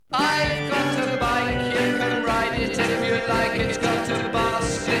it if you like. It's got a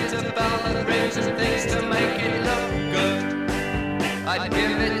bass, glitter, bell and rings and things to make it look good. I'd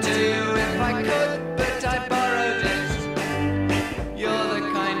give it to you if I could, but I borrowed it. You're the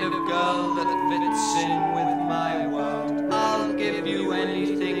kind of girl that fits in with my world. I'll give you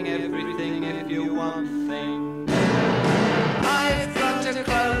anything, everything, if you want things. I've got a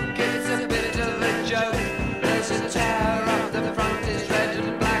cloak, it's a bit of a joke. There's a tear up the front, it's red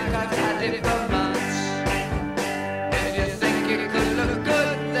and black, I've had it for months. If you think it could look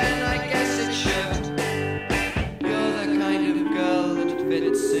good, then I guess it should. You're the kind of girl that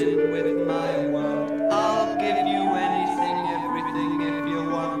fits in with my world. I'll give you anything, everything, if you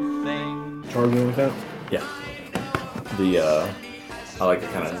want things. Arguing with that? Yeah. I like the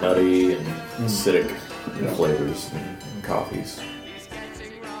kind of nutty and acidic flavors and coffees.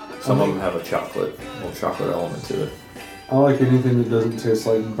 Some of them have a little chocolate element to it. I like anything that doesn't taste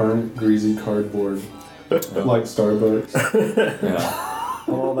like burnt, greasy cardboard, like Starbucks. Yeah.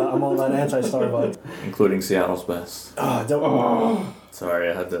 I'm all that anti-Starbucks. Including Seattle's Best.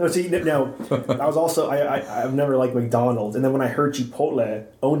 Sorry, I had to... No, see, no, I was also, I've never liked McDonald's, and then when I heard Chipotle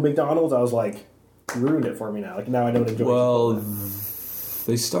owned McDonald's, I was like, you ruined it for me now. Like, now I don't enjoy Chipotle.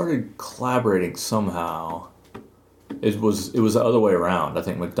 They started collaborating somehow. It was the other way around. I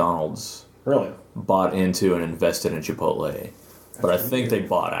think McDonald's Really? bought into and invested in Chipotle, but I think they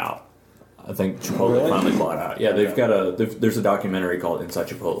bought out. I think Chipotle finally bought out. Yeah, there's a documentary called Inside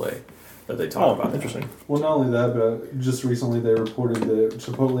Chipotle that they talk about. Interesting. Well, not only that, but just recently they reported that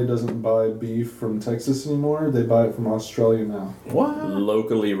Chipotle doesn't buy beef from Texas anymore. They buy it from Australia now. What?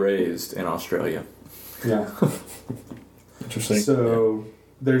 Locally raised in Australia. Yeah. Interesting. So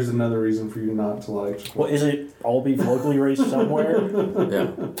there's another reason for you not to like Chipotle. Well, is it all beef locally raised somewhere?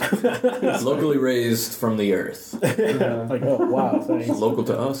 Yeah. Locally raised from the earth. Yeah. Like, oh, wow, thanks. Local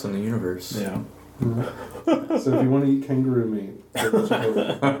to us in the universe. Yeah. So if you want to eat kangaroo meat, go to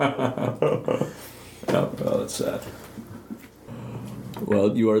Chipotle. Oh, that's sad.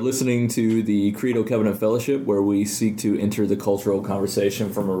 Well, you are listening to the Credo Covenant Fellowship, where we seek to enter the cultural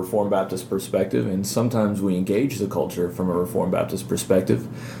conversation from a Reformed Baptist perspective, and sometimes we engage the culture from a Reformed Baptist perspective.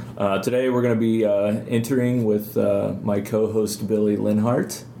 Today we're going to be entering with my co-host Billy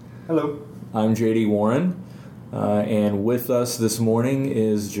Linhart. Hello. I'm J.D. Warren, and with us this morning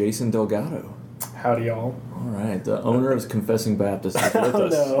is Jason Delgado. Howdy, y'all. All right, the owner of Confessing Baptist is with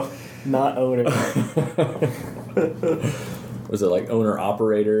us. No, not owner. Was it like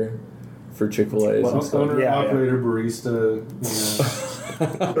owner-operator for Chick-fil-A's and stuff? Owner, operator, barista,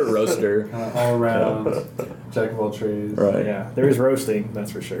 roaster. All around, jack of all trades. Right. Yeah, there is roasting,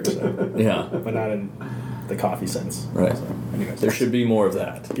 that's for sure. So. Yeah. But not in the coffee sense. Right. So, anyways. There should be more of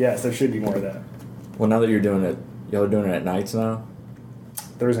that. Yes, there should be more of that. Well, now that you're doing it, y'all are doing it at nights now?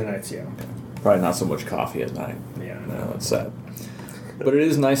 Thursday nights, yeah. Probably not so much coffee at night. Yeah, I No, know. that's sad. But it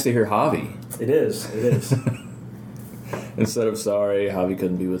is nice to hear Javi. It is. Instead of sorry, Javi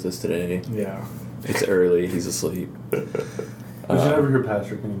couldn't be with us today. Yeah. It's early, he's asleep. But you never hear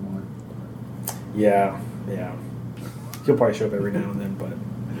Patrick anymore. Yeah. He'll probably show up every now and then, but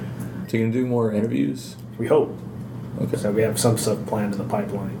So you gonna do more interviews? we hope. Okay. So we have some stuff planned in the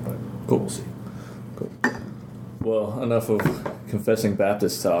pipeline, but Cool. we'll see. Cool. Well, enough of Confessing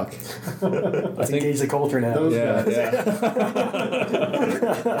Baptist talk. Let's engage the culture now. Those Yeah, guys. yeah.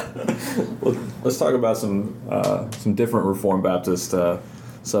 Well, let's talk about some different Reformed Baptist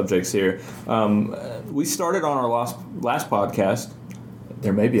subjects here. We started on our last podcast.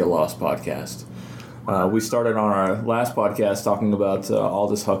 There may be a lost podcast. We started on our last podcast talking about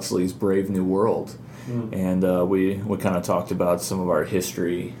Aldous Huxley's Brave New World. And we kind of talked about some of our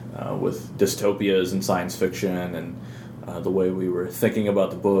history with dystopias and science fiction and the way we were thinking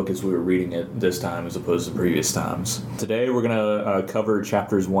about the book as we were reading it this time as opposed to previous times. Today we're going to cover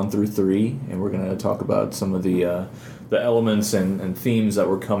chapters 1 through 3, and we're going to talk about some of the elements and themes that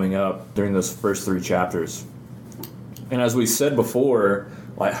were coming up during those first 3 chapters. And as we said before,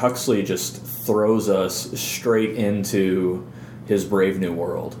 like Huxley just throws us straight into his Brave New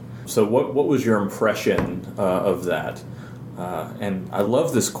World. So what was your impression of that? And I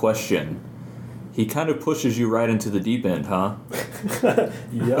love this question. He kind of pushes you right into the deep end, huh?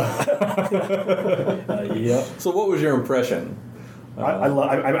 Yeah. So what was your impression? I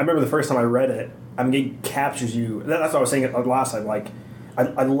remember the first time I read it. I mean, it captures you. That's what I was saying last time. Like,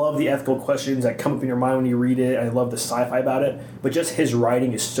 I love the ethical questions that come up in your mind when you read it. I love the sci-fi about it. But just his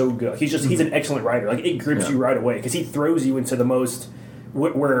writing is so good. He's an excellent writer. Like, it grips you right away because he throws you into the most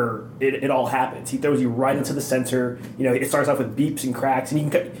where it all happens. He throws you right into the center. You know, it starts off with beeps and cracks, and you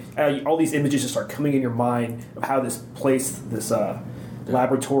can all these images just start coming in your mind of how this place, this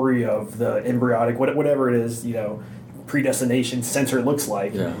laboratory of the embryonic, whatever it is, predestination sensor looks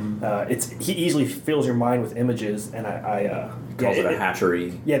like. Yeah. He easily fills your mind with images, and calls it a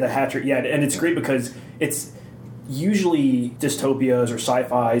hatchery. Yeah, the hatchery. Yeah, and it's great because it's usually dystopias or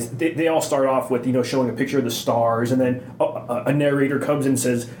sci-fis. They all start off with showing a picture of the stars, and then a narrator comes and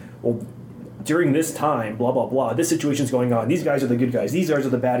says, "Well, during this time, blah blah blah, this situation's going on. These guys are the good guys. These guys are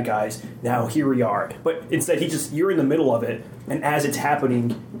the bad guys. Now here we are." But instead, you're in the middle of it, and as it's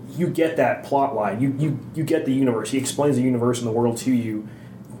happening, you get that plot line. You get the universe. He explains the universe and the world to you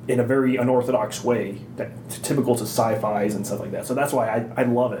in a very unorthodox way, that's typical to sci-fis and stuff like that. So that's why I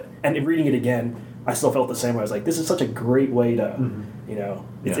love it. And in reading it again, I still felt the same way. I was like, this is such a great way to,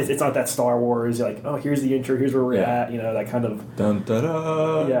 it's not that Star Wars, like, oh, here's the intro, here's where we're at, that kind of... Dun, da,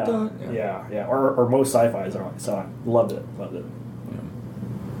 da, yeah, dun. yeah. Or most sci-fis are. So I loved it.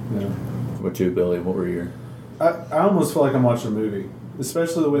 Yeah. What you, Billy? What were your... I almost feel like I'm watching a movie.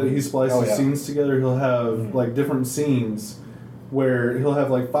 Especially the way that he splices scenes together. He'll have, like, different scenes where he'll have,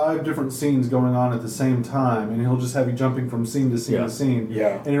 like, 5 different scenes going on at the same time, and he'll just have you jumping from scene to scene to scene.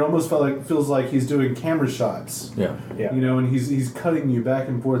 Yeah. And it almost feels like he's doing camera shots. Yeah. Yeah. And he's cutting you back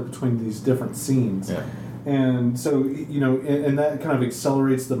and forth between these different scenes. Yeah. And so, and that kind of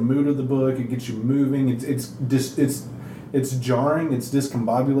accelerates the mood of the book. It gets you moving. It's jarring. It's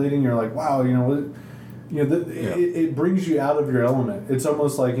discombobulating. You're like, wow, what... it brings you out of your element. It's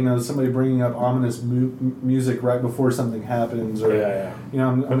almost like somebody bringing up ominous music right before something happens, or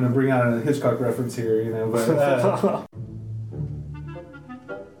I'm going to bring out a Hitchcock reference here, but.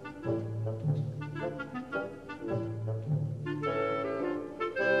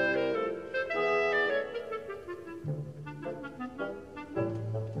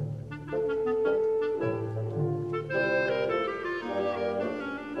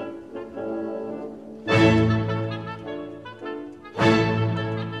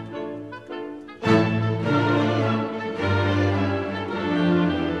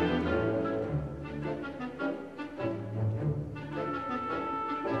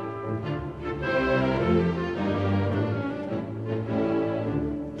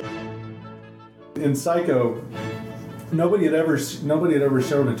 In Psycho, nobody had ever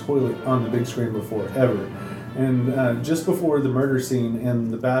shown a toilet on the big screen before, ever. And just before the murder scene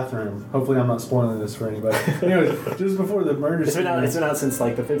in the bathroom, hopefully I'm not spoiling this for anybody. Anyways, just before the murder scene... It's been out since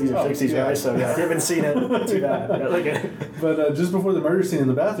like the 50s or 60s, right? So if you haven't seen it, too bad. But just before the murder scene in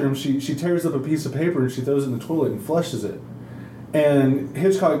the bathroom, she tears up a piece of paper and she throws it in the toilet and flushes it. And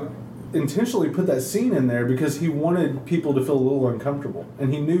Hitchcock intentionally put that scene in there because he wanted people to feel a little uncomfortable,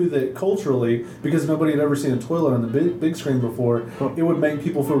 and he knew that culturally, because nobody had ever seen a toilet on the big screen before, it would make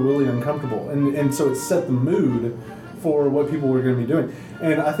people feel really uncomfortable, and so it set the mood for what people were going to be doing.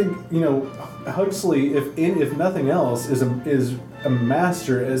 And I think Huxley, if nothing else, is a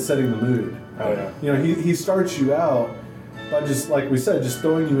master at setting the mood. Oh yeah. He starts you out by, just like we said, just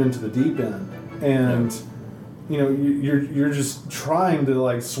throwing you into the deep end, and you're just trying to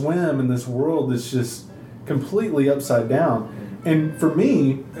like swim in this world that's just completely upside down. And for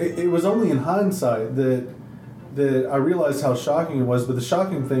me, it was only in hindsight that I realized how shocking it was. But the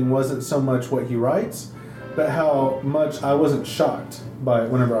shocking thing wasn't so much what he writes, but how much I wasn't shocked by it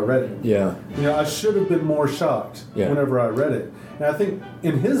whenever I read it. Yeah. I should have been more shocked whenever I read it. And I think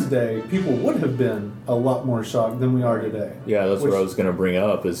in his day, people would have been a lot more shocked than we are today. Yeah, that's what I was going to bring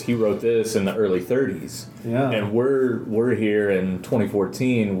up, is he wrote this in the early 30s. Yeah. And we're here in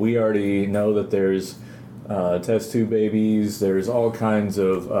 2014. We already know that there's test tube babies, there's all kinds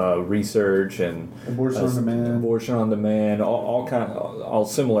of research and... Abortion on demand, all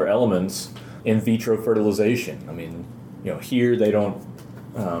similar elements. In vitro fertilization. I mean, here they don't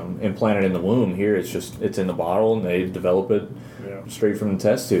implant it in the womb. Here it's in the bottle, and they develop it straight from the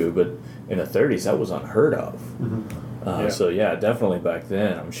test tube. But in the 30s, that was unheard of. Mm-hmm. So definitely back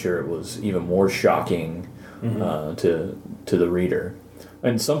then, I'm sure it was even more shocking to the reader.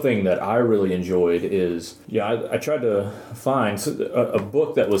 And something that I really enjoyed is, I tried to find a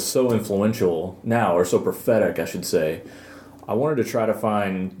book that was so influential now, or so prophetic, I should say. I wanted to try to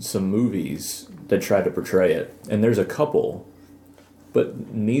find some movies that tried to portray it. And there's a couple,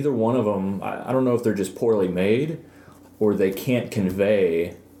 but neither one of them, I don't know if they're just poorly made or they can't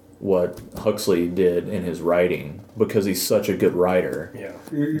convey what Huxley did in his writing because he's such a good writer. Yeah.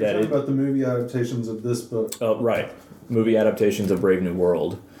 You're talking about the movie adaptations of this book. Right. Movie adaptations of Brave New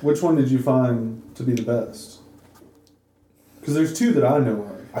World. Which one did you find to be the best? Because there's 2 that I know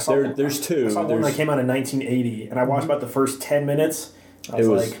of. There's 2. I saw one that came out in 1980, and I watched about the first 10 minutes. I was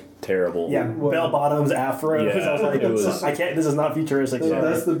like, terrible. Yeah, Well, bell bottoms, afros. Yeah, I was like, it was- I can't. This is not futuristic.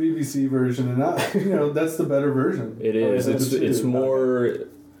 That's the BBC version, and that's the better version. It is. Oh, is it? It's more.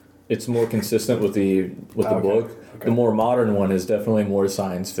 It's more consistent with the Okay. book. Okay. The more modern one is definitely more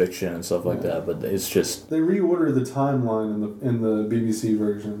science fiction and stuff like that. But it's just They reorder the timeline in the BBC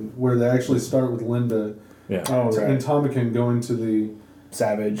version, where they actually start with Linda yeah. Oh, right. and Tomakin going to the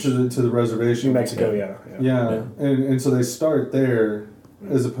Savage. to the reservation. New Mexico, Yeah. yeah. Yeah, and so they start there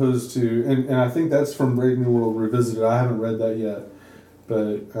as opposed to, and I think that's from Brave New World Revisited. I haven't read that yet,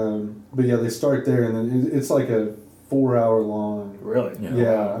 but yeah, they start there, and then it's like a 4-hour long. Really? Yeah.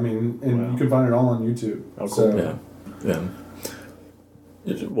 Yeah, I mean, and Wow. you can find it all on YouTube. Oh, cool. So, Yeah.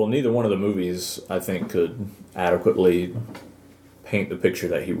 Yeah. Well, neither one of the movies I think could adequately paint the picture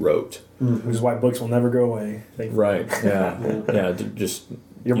that he wrote. Which is why books will never go away. Right. Yeah. Yeah. Just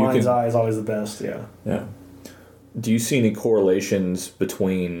Your you mind's can- eye is always the best. Yeah. Yeah. Do you see any correlations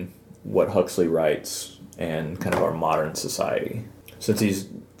between what Huxley writes and kind of our modern society? Since he's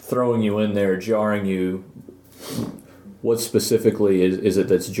throwing you in there, jarring you, what specifically is it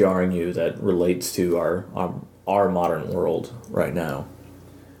that's jarring you that relates to our modern world right now?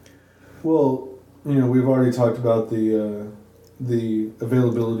 well, we've already talked about the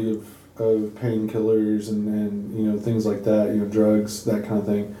availability of painkillers and things like that, drugs, that kind of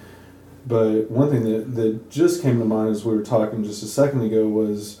thing. But one thing that just came to mind as we were talking just a second ago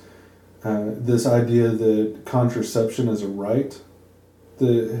was this idea that contraception is a right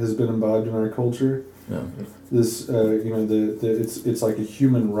that has been imbibed in our culture. Yeah. This, it's like a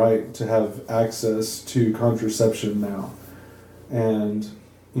human right to have access to contraception now. And,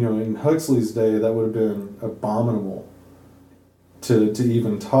 in Huxley's day, that would have been abominable to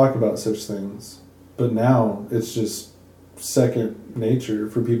even talk about such things. But now it's just second nature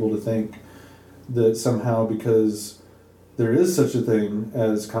for people to think that somehow because there is such a thing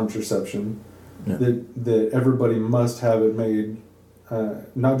as contraception, Yeah. that everybody must have it made,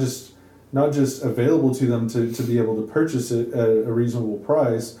 not just available to them to be able to purchase it at a reasonable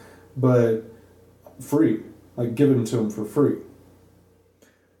price, but free, like given to them for free.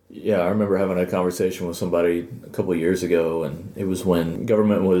 Yeah, I remember having a conversation with somebody a couple of years ago, and it was when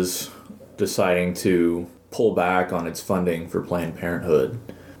government was deciding to pull back on its funding for Planned Parenthood.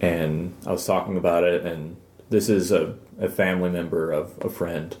 And I was talking about it, and this is a family member of a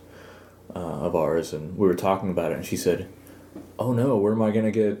friend of ours, and we were talking about it, and she said, "Oh no, where am I going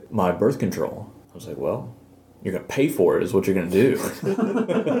to get my birth control?" I was like, "Well, you're going to pay for it is what you're going to do."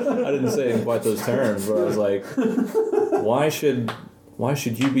 I didn't say it in quite those terms, but I was like, why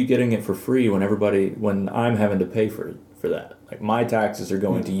should you be getting it for free when I'm having to pay for that? Like, my taxes are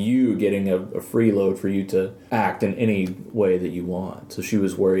going to you getting a free load for you to act in any way that you want. So she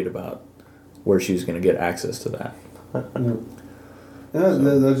was worried about where she was going to get access to that. And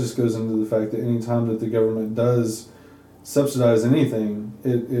that just goes into the fact that any time that the government does subsidize anything,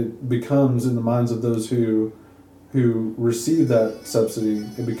 it becomes, in the minds of those who receive that subsidy,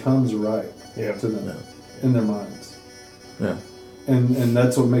 it becomes a right to them in their minds. Yeah. And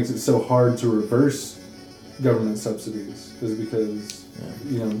that's what makes it so hard to reverse government subsidies, is because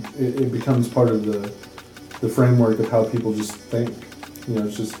it becomes part of the framework of how people just think.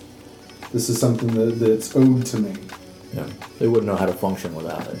 It's just, this is something that's owed to me. Yeah. They wouldn't know how to function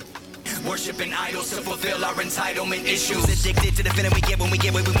without it. Worshipping idols to fulfill our entitlement issues. Addicted to the feeling we get when we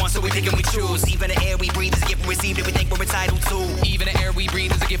get what we want, so we pick and we choose. Even the air we breathe is a gift we receive that we think we're entitled to. Even the air we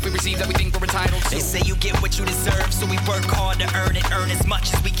breathe is a gift we receive that we think we're entitled to. They say you get what you deserve, so we work hard to earn it. Earn as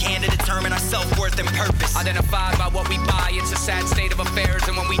much as we can to determine our self-worth and purpose. Identified by what we buy, it's a sad state of affairs.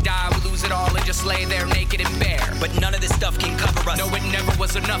 And when we die, we lose it all and just lay there naked and bare. But none of this stuff can cover us. No, it never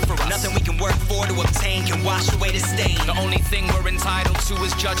was enough for us. Nothing we can work for to obtain can wash away the stain. The only thing we're entitled to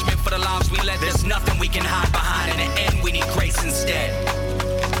is judgment for the lives we led. There's nothing we can hide behind. In the end, we need grace instead.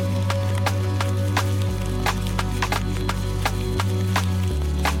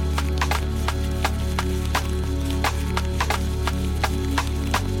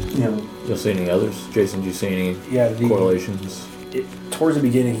 You'll see any others? Jason, do you see any correlations? Towards the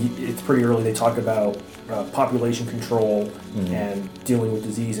beginning, it's pretty early. They talk about population control and dealing with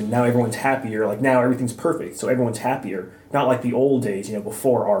disease, and now everyone's happier. Like, now everything's perfect, so everyone's happier. Not like the old days,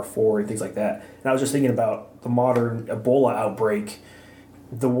 before R4 and things like that. And I was just thinking about the modern Ebola outbreak.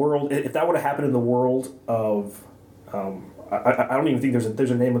 The world, if that would have happened in the world of, I don't even think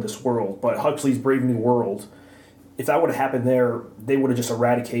there's a name of this world, but Huxley's Brave New World. If that would have happened there, they would have just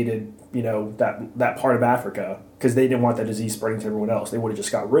eradicated, that part of Africa, because they didn't want that disease spreading to everyone else. They would have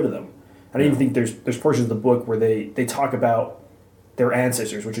just got rid of them. I don't even think there's portions of the book where they talk about their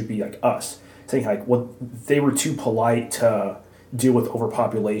ancestors, which would be like us, saying like, well, they were too polite to deal with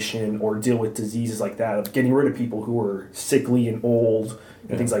overpopulation or deal with diseases like that, of getting rid of people who are sickly and old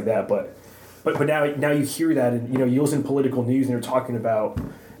and things like that. But now you hear that, and you listen to political news and they're talking about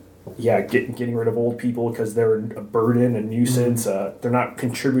getting rid of old people because they're a burden, a nuisance. They're not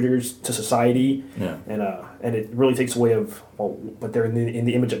contributors to society, and it really takes away but they're in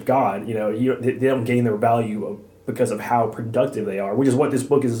the image of God. They don't gain their value because of how productive they are, which is what this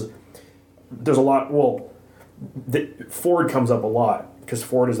book is. There's a lot. Well, Ford comes up a lot because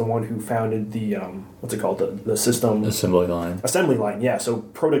Ford is the one who founded the what's it called, the system assembly line. Yeah, so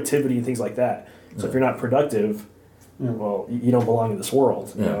productivity and things like that. So if you're not productive, well, you don't belong in this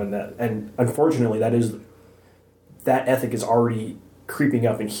world. And unfortunately, that ethic is already creeping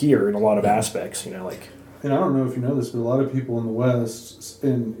up in here in a lot of aspects. And I don't know if you know this, but a lot of people in the West,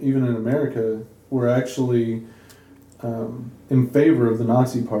 and even in America, were actually in favor of the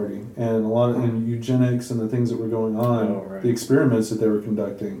Nazi Party and a lot of eugenics and the things that were going on, the experiments that they were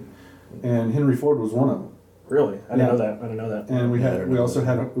conducting, and Henry Ford was one of them. Really, I didn't know that. And we also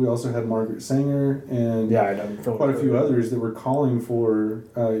had Margaret Sanger and quite a few others that were calling for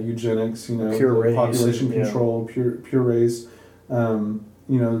eugenics. Pure race, population control, pure race. They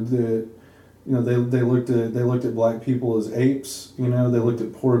looked at black people as apes. They looked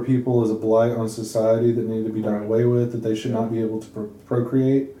at poor people as a blight on society that needed to be done away with. That they should not be able to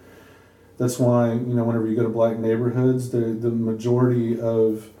procreate. That's why whenever you go to black neighborhoods, the majority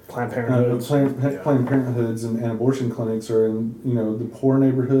of Planned Parenthoods, Planned Parenthoods and abortion clinics are in the poor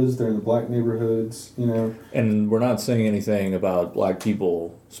neighborhoods. They're in the black neighborhoods. And we're not saying anything about black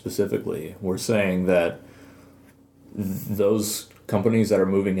people specifically. We're saying that those companies that are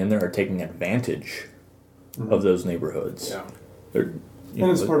moving in there are taking advantage of those neighborhoods. Yeah.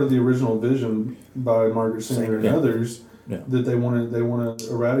 It's part of the original vision by Margaret Sanger and others that they want to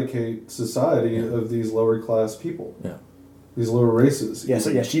eradicate society of these lower class people. Yeah. These lower races. Yeah,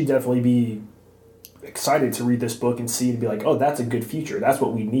 so she'd definitely be excited to read this book and see and be like, oh, that's a good future. That's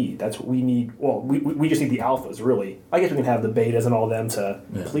what we need. That's what we need. Well, we just need the alphas, really. I guess we can have the betas and all them to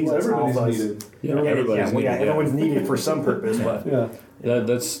please us. Everybody's alphas. needed. Everyone's needed for some purpose. But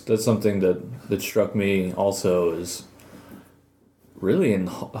that's something that struck me also is really in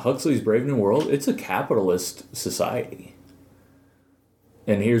Huxley's Brave New World, it's a capitalist society.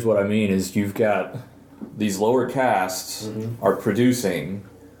 And here's what I mean is you've got these lower castes are producing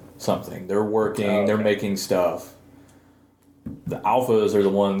something. They're working, they're making stuff. The alphas are the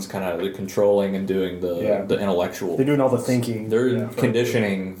ones kind of controlling and doing the intellectual. They're doing all the thinking. They're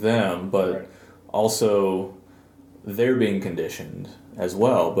conditioning them, but also they're being conditioned as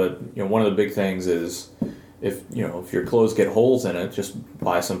well. But one of the big things is if your clothes get holes in it, just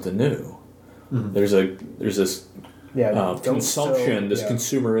buy something new. There's this consumption, this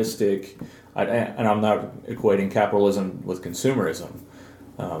consumeristic. And I'm not equating capitalism with consumerism,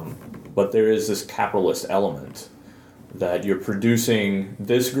 but there is this capitalist element that you're producing.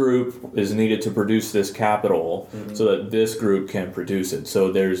 This group is needed to produce this capital so that this group can produce it. So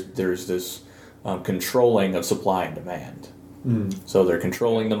there's this controlling of supply and demand. So they're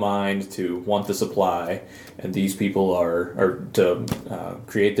controlling the mind to want the supply, and these people are to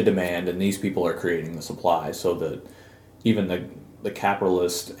create the demand, and these people are creating the supply, so that even the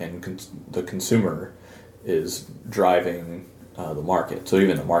capitalist and the consumer is driving the market. So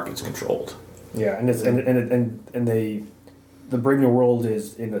even the market's controlled. Yeah, and it's the Brave New World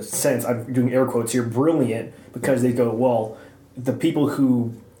is, in a sense, I'm doing air quotes here, brilliant, because they go, well, the people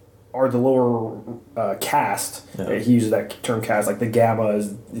who are the lower caste, he uses that term caste, like the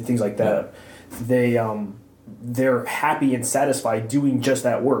gammas, things like that, they're happy and satisfied doing just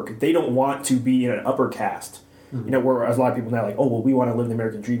that work. They don't want to be in an upper caste. Whereas a lot of people now are like, oh, well, we want to live the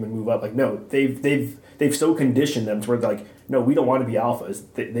American dream and move up. Like, no, they've so conditioned them to where they're like, no, we don't want to be alphas.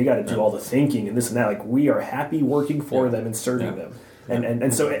 They got to do all the thinking and this and that. Like, we are happy working for them and serving them.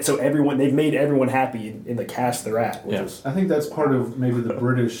 And so everyone, they've made everyone happy in the caste they're at. Which is, I think that's part of maybe the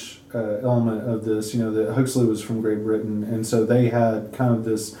British element of this. That Huxley was from Great Britain, and so they had kind of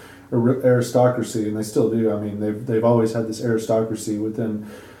this aristocracy, and they still do. I mean, they've always had this aristocracy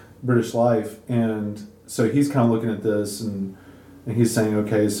within British life, and so he's kind of looking at this and he's saying,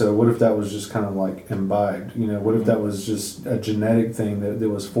 okay, so what if that was just kind of like imbibed? What if that was just a genetic thing that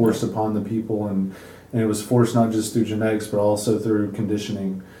was forced upon the people, and it was forced not just through genetics but also through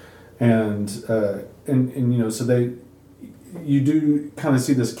conditioning, and so you do kind of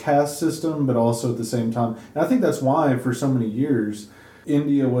see this caste system, but also at the same time, and I think that's why for so many years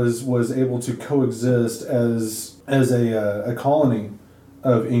India was able to coexist as a colony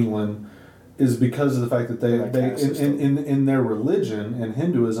of England, is because of the fact that they caste system. in their religion and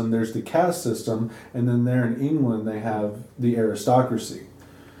Hinduism, there's the caste system, and then there in England they have the aristocracy.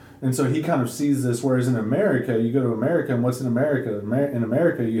 And so he kind of sees this, whereas in America, you go to America, and what's in America? In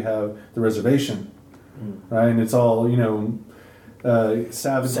America, you have the reservation, right? And it's all,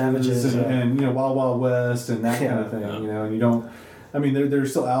 savages and Wild Wild West and that kind of thing, and you don't, I mean, there's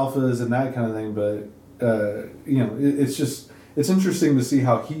still alphas and that kind of thing, but, it's interesting to see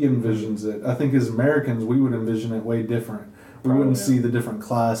how he envisions it. I think as Americans, we would envision it way different. We wouldn't see the different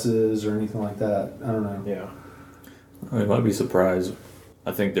classes or anything like that. I don't know. Yeah. I might be surprised.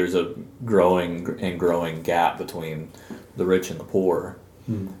 I think there's a growing gap between the rich and the poor,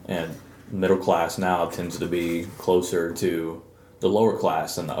 and middle class now tends to be closer to the lower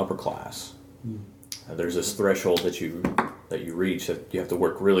class than the upper class. There's this threshold that you reach that you have to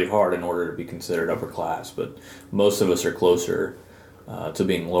work really hard in order to be considered upper class, but most of us are closer to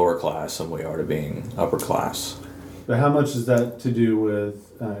being lower class than we are to being upper class. But how much is that to do with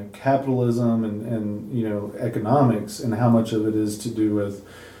capitalism and economics, and how much of it is to do with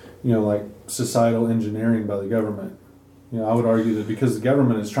like societal engineering by the government? I would argue that because the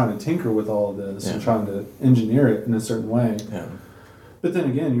government is trying to tinker with all of this and trying to engineer it in a certain way. Yeah. But then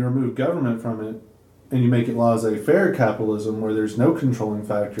again, you remove government from it and you make it laissez-faire capitalism where there's no controlling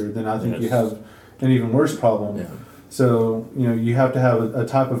factor, then I think you have an even worse problem. Yeah. So, you have to have a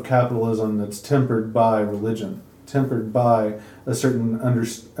type of capitalism that's tempered by religion, tempered by a certain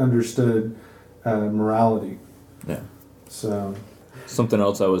understood morality. Yeah. So, something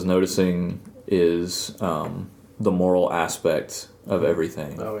else I was noticing is the moral aspect of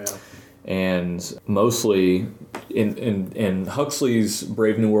everything. Oh yeah. And mostly in Huxley's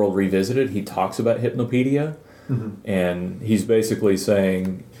Brave New World Revisited, he talks about Hypnopedia, and he's basically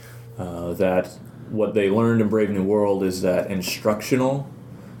saying that what they learned in Brave New World is that instructional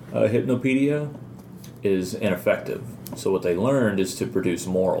Hypnopedia is ineffective. So what they learned is to produce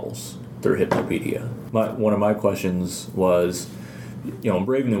morals through Hypnopedia. One of my questions was, in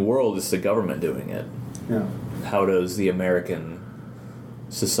Brave New World, it's the government doing it. yeah. How does the American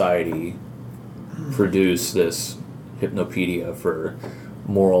society produce this Hypnopedia for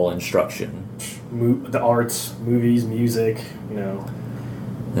moral instruction? The arts, movies, music,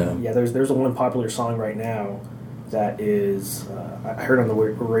 Yeah. Yeah, there's a one popular song right now that is I heard on the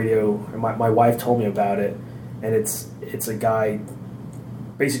radio, and my wife told me about it, and it's a guy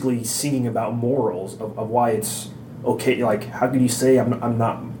basically singing about morals of why it's okay. Like, how can you say I'm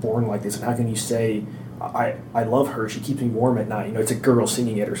not born like this, and how can you say I love her, she keeps me warm at night? It's a girl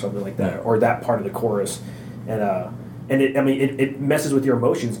singing it or something like that, or that part of the chorus, and it messes with your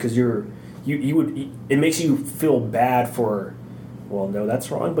emotions because it makes you feel bad for. Well, no, that's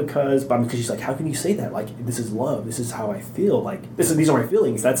wrong because she's like, how can you say that? Like, this is love. This is how I feel. Like, these are my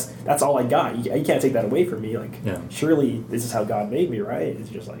feelings. That's all I got. You can't take that away from me. Like, surely this is how God made me, right? It's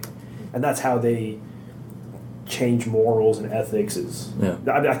just like, and that's how they change morals and ethics.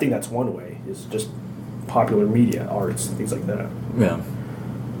 I think that's one way. Is just popular media, arts, things like that. Yeah.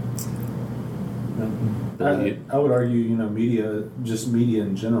 I would argue, media, just media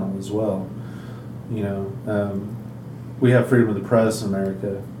in general as well. We have freedom of the press in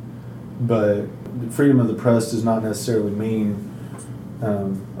America, but freedom of the press does not necessarily mean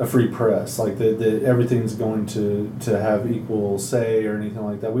a free press. Like that everything's going to have equal say or anything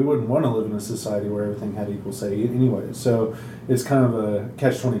like that. We wouldn't want to live in a society where everything had equal say anyway. So it's kind of a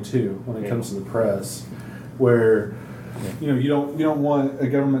catch-22 when it comes to the press, where you don't want a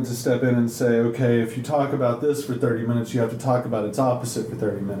government to step in and say, okay, if you talk about this for 30 minutes, you have to talk about its opposite for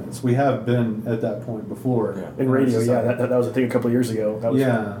 30 minutes. We have been at that point before. In radio, that was a thing a couple of years ago.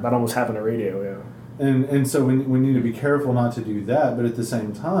 That almost happened to radio, yeah. And so we need to be careful not to do that, but at the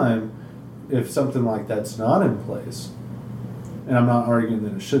same time, if something like that's not in place, and I'm not arguing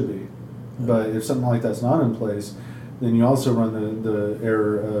that it should be, but if something like that's not in place, then you also run the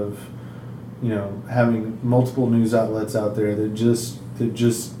error of having multiple news outlets out there that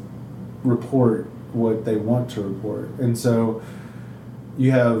just report what they want to report. And so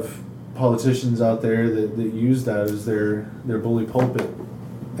you have politicians out there that use that as their bully pulpit.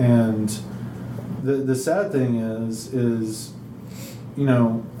 And the sad thing is a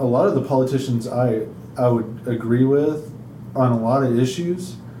lot of the politicians I would agree with on a lot of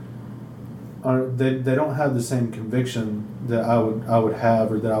issues they don't have the same conviction that I would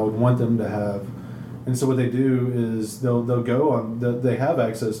have or that I would want them to have. And so what they do is they'll go on. They have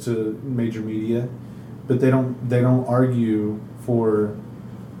access to major media, but they don't argue for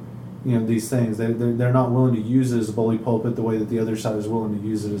these things. They're not willing to use it as a bully pulpit the way that the other side is willing to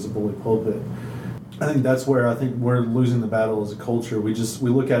use it as a bully pulpit. I think that's where we're losing the battle as a culture. We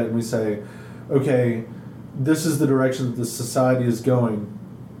look at it and we say, okay, this is the direction that the society is going,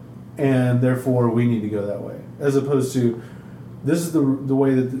 and therefore we need to go that way. As opposed to, this is the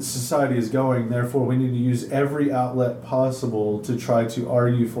way that the society is going, therefore we need to use every outlet possible to try to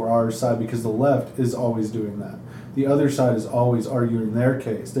argue for our side, because the left is always doing that. The other side is always arguing their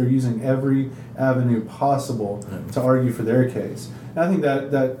case. They're using every avenue possible to argue for their case. And I think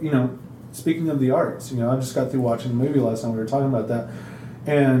that you know, speaking of the arts, you know, I just got through watching a movie last night. We were talking about that.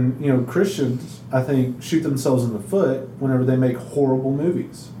 And, you know, Christians, I think, shoot themselves in the foot whenever they make horrible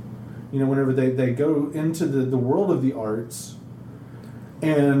movies. You know, whenever they go into the world of the arts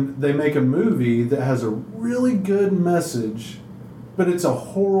and they make a movie that has a really good message, but it's a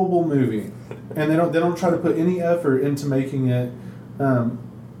horrible movie. And they don't try to put any effort into making it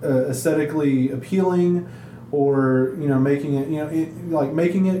aesthetically appealing, or, you know, making it, you know,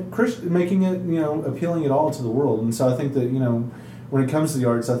 making it you know, appealing at all to the world. And so I think that, you know, when it comes to the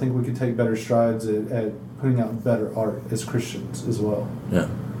arts, I think we could take better strides at putting out better art as Christians as well. Yeah.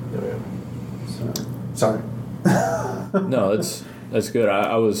 So, sorry. No, that's good.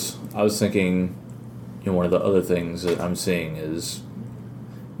 I was thinking, you know, one of the other things that I'm seeing is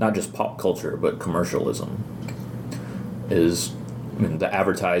not just pop culture, but commercialism. Is, I mean, the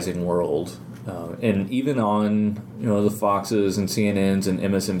advertising world, and even on, you know, the Foxes and CNNs and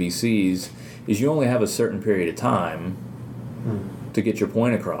MSNBCs, is you only have a certain period of time to get your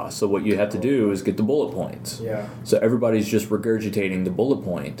point across. So what you have to do is get the bullet points. Yeah. So everybody's just regurgitating the bullet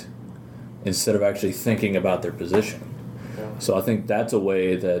point instead of actually thinking about their position. Yeah. So I think that's a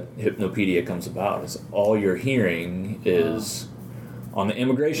way that Hypnopedia comes about. Is all you're hearing is, on the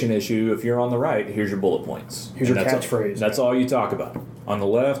immigration issue, if you're on the right, here's your bullet points. Here's And your that's catchphrase. That's all you talk about. On the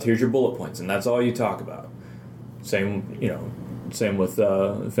left, here's your bullet points, and that's all you talk about. Same with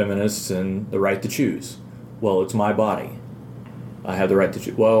feminists and the right to choose. Well, it's my body. I have the right to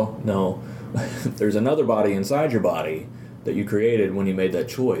choose. Well, no. There's another body inside your body that you created when you made that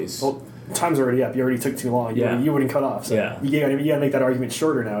choice. Well, time's already up. You already took too long. Yeah. You wouldn't cut off. So Yeah. you gotta make that argument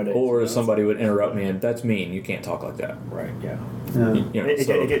shorter nowadays. Or somebody would interrupt me, and that's mean. You can't talk like that. Right. Yeah. Yeah. You know,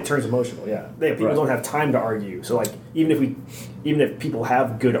 It turns emotional. Yeah. People Right. don't have time to argue. So like even if people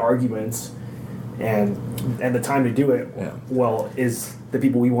have good arguments and the time to do it, Yeah. well, is the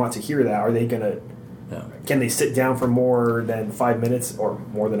people we want to hear that, are they gonna? Yeah. Can they sit down for more than 5 minutes or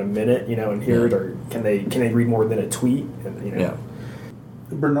more than a minute, you know, and hear it, or can they read more than a tweet? And, you know. Yeah.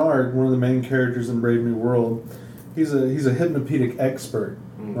 Bernard, one of the main characters in Brave New World, he's a hypnopedic expert,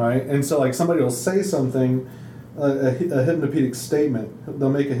 right? And so, like, somebody will say something, a hypnopedic statement. They'll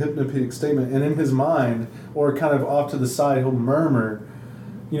make a hypnopedic statement, and in his mind, or kind of off to the side, he'll murmur,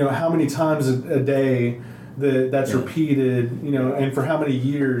 you know, how many times a day that's repeated, you know, and for how many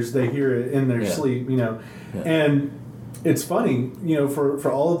years they hear it in their sleep, you know. Yeah. And it's funny, you know, for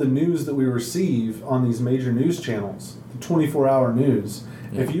all of the news that we receive on these major news channels, the 24-hour news,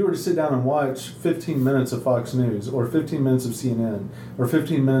 if you were to sit down and watch 15 minutes of Fox News, or 15 minutes of CNN, or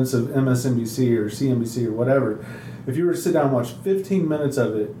 15 minutes of MSNBC or CNBC or whatever, if you were to sit down and watch 15 minutes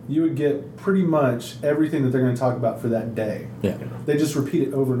of it, you would get pretty much everything that they're going to talk about for that day. Yeah. They just repeat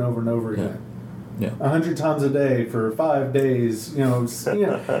it over and over and over again. Yeah. 100 times a day for 5 days, you know.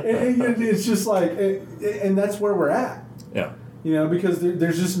 It's just like, and that's where we're at. Yeah. You know, because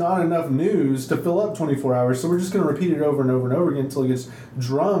there's just not enough news to fill up 24 hours, so we're just going to repeat it over and over and over again until it gets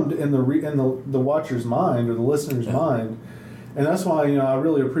drummed in the watcher's mind or the listener's mind. And that's why, you know, I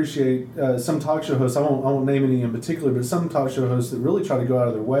really appreciate some talk show hosts. I won't name any in particular, but some talk show hosts that really try to go out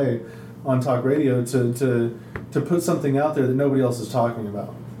of their way on talk radio to put something out there that nobody else is talking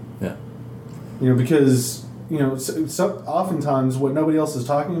about. Yeah. You know, because, you know, so oftentimes what nobody else is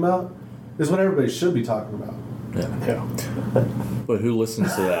talking about is what everybody should be talking about. Yeah. But who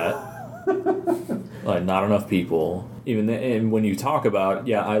listens to that? Like, not enough people. Even and when you talk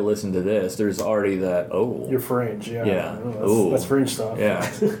about, I listen to this, there's already that, You're fringe, yeah. Yeah. That's fringe stuff. Yeah.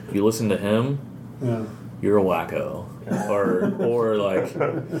 You listen to him, you're a wacko. Or like,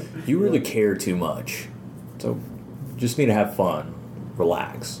 you really care too much. So, just need to have fun.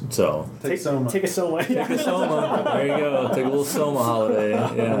 Relax. So Take a Soma. Take a Soma. There you go. Take a little Soma holiday.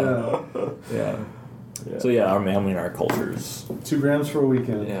 Yeah. So I mean our cultures. 2 grams for a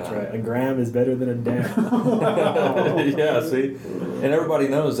weekend. Yeah. That's right. A gram is better than a damn. Yeah. See, and everybody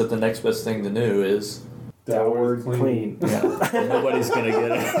knows that the next best thing to do is that word clean. Yeah. Nobody's gonna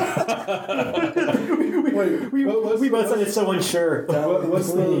get it. Wait, we both sounded so unsure.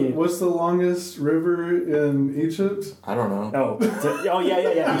 What's the longest river in Egypt? I don't know.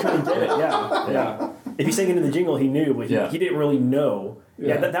 Yeah. He couldn't get it. Yeah. If he sang it in the jingle, he knew, but he didn't really know.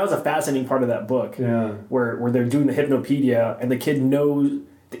 Yeah, that was a fascinating part of that book. Yeah. Where they're doing the hypnopedia, and the kid knows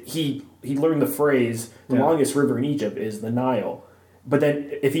he he learned the phrase, the longest river in Egypt is the Nile. But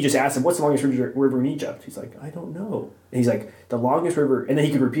then if he just asked him, what's the longest river in Egypt? He's like, I don't know. And he's like, the longest river, and then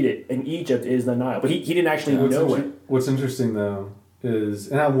he could repeat it, in Egypt is the Nile. But he didn't actually know it. What's interesting, though, is,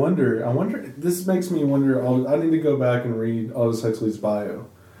 and I wonder, this makes me wonder, I need to go back and read Aldous Huxley's bio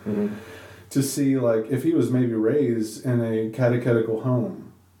to see, like, if he was maybe raised in a catechetical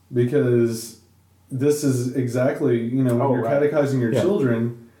home. Because this is exactly, when you're catechizing your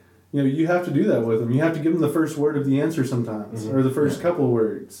children, you have to do that with them. You have to give them the first word of the answer sometimes, or the first couple of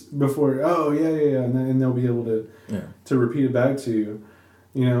words before, and they'll be able to repeat it back to you.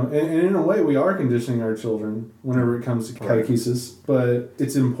 And in a way, we are conditioning our children whenever it comes to catechesis, but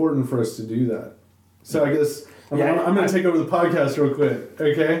it's important for us to do that. So I guess I'm going to take over the podcast real quick,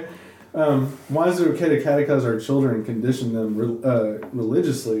 okay? Why is it okay to catechize our children and condition them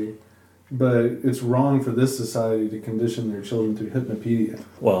religiously, but it's wrong for this society to condition their children through hypnopedia?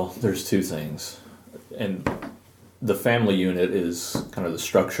 Well, there's two things. And the family unit is kind of the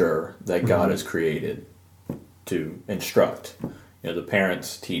structure that God has created to instruct. The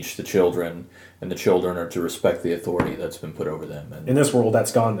parents teach the children, and the children are to respect the authority that's been put over them. And in this world,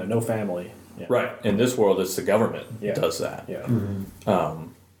 that's gone, though. No family. Yeah. Right. In this world, it's the government that does that. Yeah.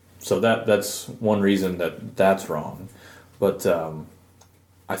 So that's one reason that's wrong. But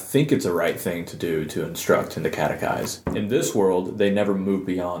I think it's a right thing to do to instruct and to catechize. In this world, they never move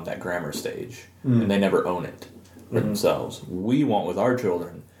beyond that grammar stage, and they never own it for themselves. We want with our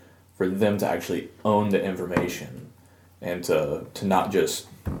children for them to actually own the information and to not just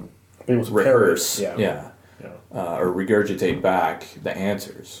rehearse, or regurgitate back the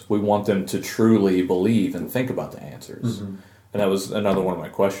answers. We want them to truly believe and think about the answers. And that was another one of my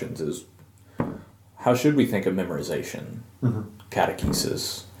questions is, how should we think of memorization?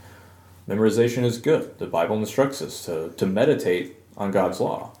 Catechesis. Memorization is good. The Bible instructs us to meditate on God's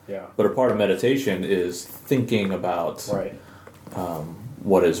law. Yeah. But a part of meditation is thinking about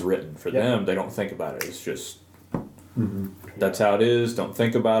what is written. For them, they don't think about it. It's just, that's how it is. Don't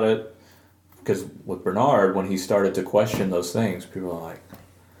think about it. Because with Bernard, when he started to question those things, people are like,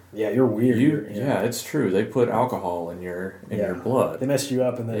 yeah, you're weird. It's true. They put alcohol in your blood. They messed you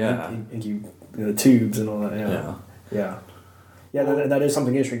up and then you the tubes and all that. Yeah, that is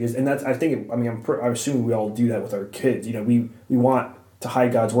something interesting. And that's, I think, I'm assuming we all do that with our kids. We want to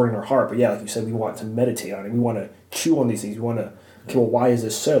hide God's word in our heart, but like you said, we want to meditate on it. We want to chew on these things. We want to, okay, well, why is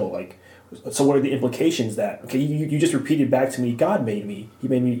this so? So what are the implications that, okay, you just repeated back to me, God made me. He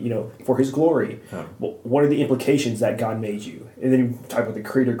made me, for His glory. Well, what are the implications that God made you? And then you talk about the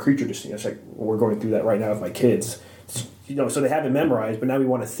creator-creature distinction. It's like, we're going through that right now with my kids. So they have it memorized, but now we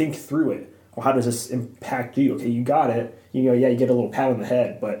want to think through it. Well, how does this impact you? Okay, you got it. You get a little pat on the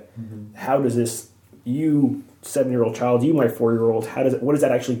head, but how does this, you 7-year-old child, you my 4-year-old, what does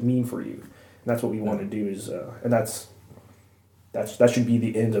that actually mean for you? And that's what we want to do is, and that should be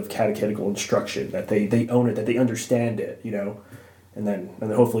the end of catechetical instruction, that they own it, that they understand it, and then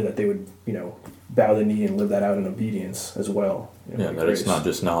hopefully that they would, bow the knee and live that out in obedience as well. That it's not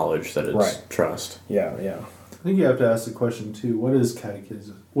just knowledge, that it's trust. Yeah. I think you have to ask the question too: what is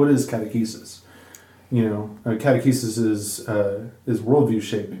catechesis? What is catechesis? Catechesis is worldview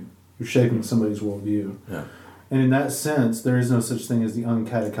shaping. You're shaping somebody's worldview. Yeah. And in that sense, there is no such thing as the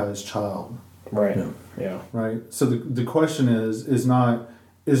uncatechized child. Right. Yeah. Right. So the question is not,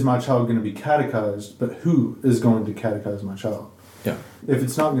 is my child going to be catechized, but who is going to catechize my child? Yeah. If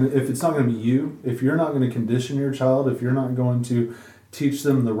it's not going to be you, if you're not going to condition your child, if you're not going to teach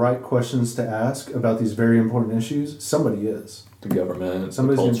them the right questions to ask about these very important issues, somebody is. The government,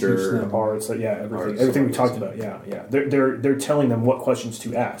 somebody's the culture, going to teach them. Arts, everything we talked about. Yeah. They're telling them what questions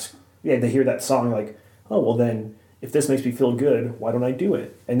to ask. Yeah, they hear that song like, oh, well then, if this makes me feel good, why don't I do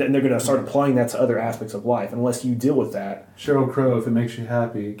it? And then they're going to start applying that to other aspects of life, unless you deal with that. Sheryl Crow, if it makes you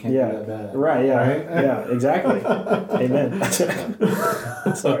happy, it can't be that bad. Right, yeah. Right? Yeah, exactly. Amen.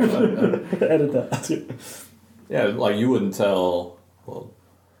 Sorry. Edit that. Yeah, like you wouldn't tell, well,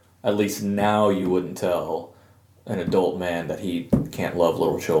 at least now you wouldn't tell an adult man that he can't love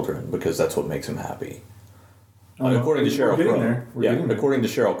little children because that's what makes him happy. According to Sheryl Crow. According to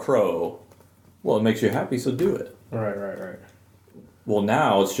Sheryl Crow, well, it makes you happy, so do it. Right. Well,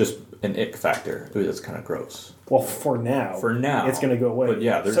 now it's just an ick factor. Ooh, that's kind of gross. Well, for now, it's going to go away. But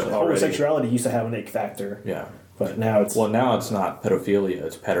yeah, there's homosexuality used to have an ick factor. Yeah, but now it's not pedophilia;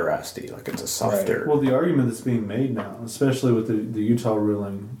 it's pederasty. Like it's a softer. Right. Well, the argument that's being made now, especially with the Utah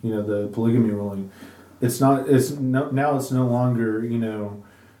ruling, the polygamy ruling, it's no longer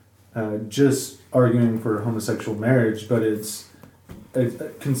just arguing for homosexual marriage, but it's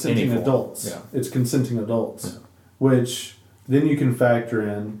consenting adults. Yeah. It's consenting adults, which then you can factor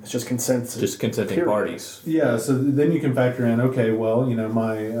in. It's just consent. Just consenting Period. parties. Yeah, so then you can factor in. Okay, well, you have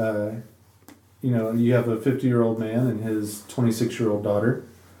a 50-year-old man and his 26-year-old daughter.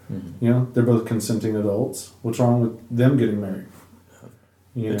 Mm-hmm. You know, they're both consenting adults. What's wrong with them getting married?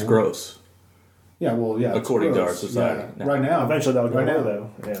 It's gross. Yeah, well, yeah. According to our gross. society. Yeah. No. Right now. Eventually that'll go right away, now. though.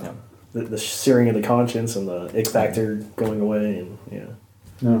 Yeah. Yeah. The searing of the conscience and the X factor going away, and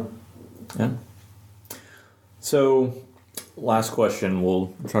No. Yeah. So, last question.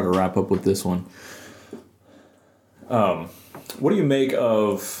 We'll try to wrap up with this one. What do you make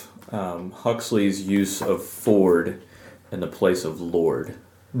of Huxley's use of Ford in the place of Lord?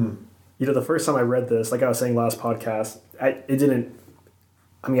 The first time I read this, like I was saying last podcast, I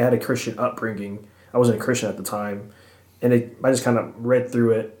had a Christian upbringing. I wasn't a Christian at the time, and I just kind of read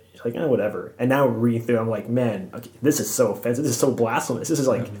through it, like, whatever. And now reading through it, I'm like, man, okay, this is so offensive. This is so blasphemous. This is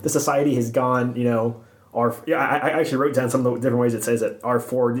like the society has gone, I actually wrote down some of the different ways it says that our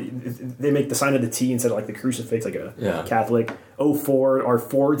Ford, they make the sign of the T instead of like the crucifix, like a Catholic. Oh, Ford, our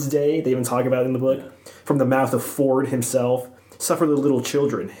Ford's Day, they even talk about it in the book. Yeah. From the mouth of Ford himself, suffer the little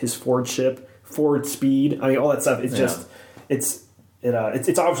children, his Fordship, Ford speed. I mean, all that stuff. It's just, it's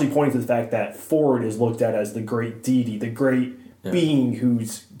obviously pointing to the fact that Ford is looked at as the great deity, the great being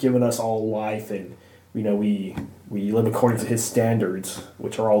who's given us all life, and we live according to his standards,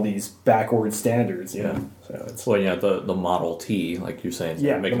 which are all these backward standards. So it's the Model T, like you're saying,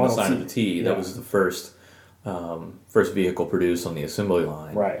 making the sign of the T. That was the first vehicle produced on the assembly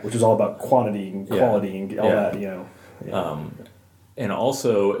line, right? Which is all about quantity and quality and all that. And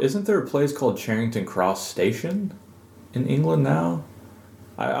also, isn't there a place called Charington Cross Station in England now?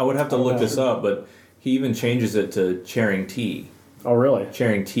 I would have to look this up, but he even changes it to Charing T. Oh, really?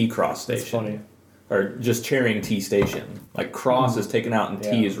 Charing T Cross Station. That's funny. Or just Charing T Station. Like, cross is taken out and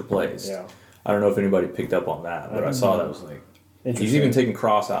T is replaced. Yeah. I don't know if anybody picked up on that, but I saw that. I was like, he's even taking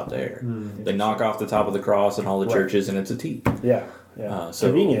cross out there. They knock off the top of the cross in all the churches, and it's a T. Yeah. So,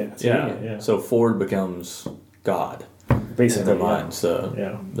 convenient. Yeah. So Ford becomes God. Basically, in their minds,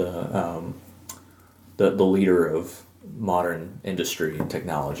 the leader of modern industry and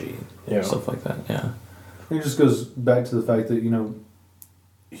technology and stuff like that. Yeah. It just goes back to the fact that,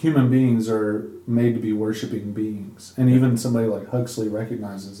 human beings are made to be worshiping beings. And even somebody like Huxley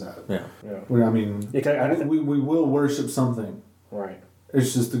recognizes that. Yeah. We will worship something. Right.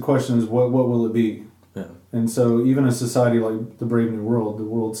 It's just the question is, what will it be? Yeah. And so even a society like the Brave New World, the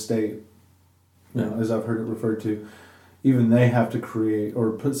world state, as I've heard it referred to, even they have to create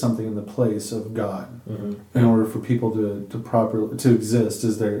or put something in the place of God in order for people to properly exist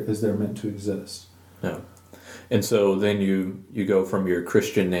as they're meant to exist. Yeah. And so then you go from your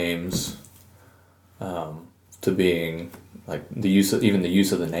Christian names to being like the use of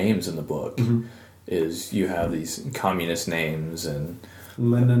the names in the book is you have these communist names and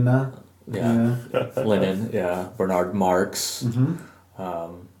Lenin, Bernard Marx,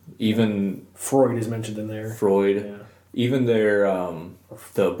 even Freud is mentioned in there. Even their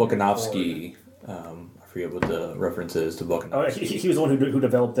the Bokanovsky. I forget what the reference is to Bokanovsky. Oh, he was the one who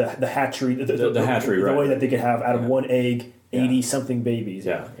developed the hatchery. The hatchery, right? The way that they could have out of one egg 80-something babies.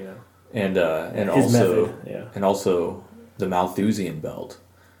 Yeah. And his also method, and also the Malthusian belt,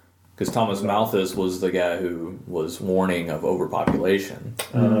 because Thomas Malthus was the guy who was warning of overpopulation.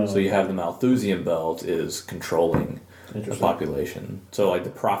 So you have the Malthusian belt is controlling the population. So like the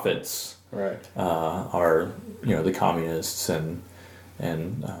prophets, are the communists and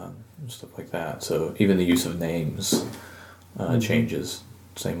stuff like that. So even the use of names changes.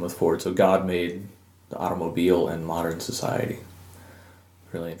 Same with Ford. So God made the automobile in modern society.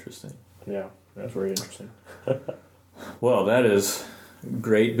 Really interesting. Yeah, that's very interesting. Well, that is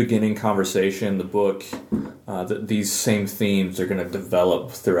great beginning conversation. The book, these same themes are going to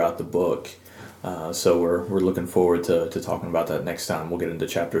develop throughout the book. So we're looking forward to talking about that next time. We'll get into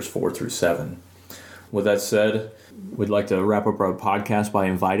chapters 4 through 7. With that said, we'd like to wrap up our podcast by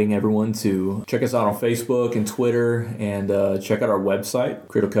inviting everyone to check us out on Facebook and Twitter, and check out our website,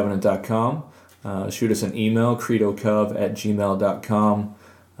 credocovenant.com. Shoot us an email, credocov@gmail.com.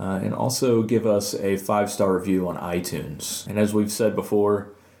 And also give us a 5-star review on iTunes. And as we've said before,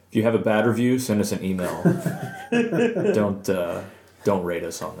 if you have a bad review, send us an email. Don't rate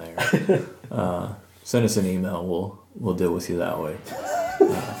us on there. Send us an email. We'll deal with you that way.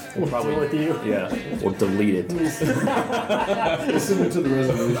 We'll probably deal with you. Yeah, we'll delete it. Send it to the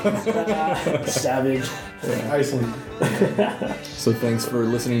reservation. Savage. Iceland. So thanks for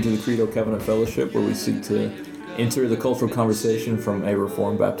listening to the Credo Covenant Fellowship, where we seek to enter the cultural conversation from a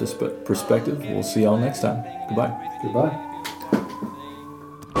Reformed Baptist perspective. We'll see y'all next time. Goodbye. Goodbye.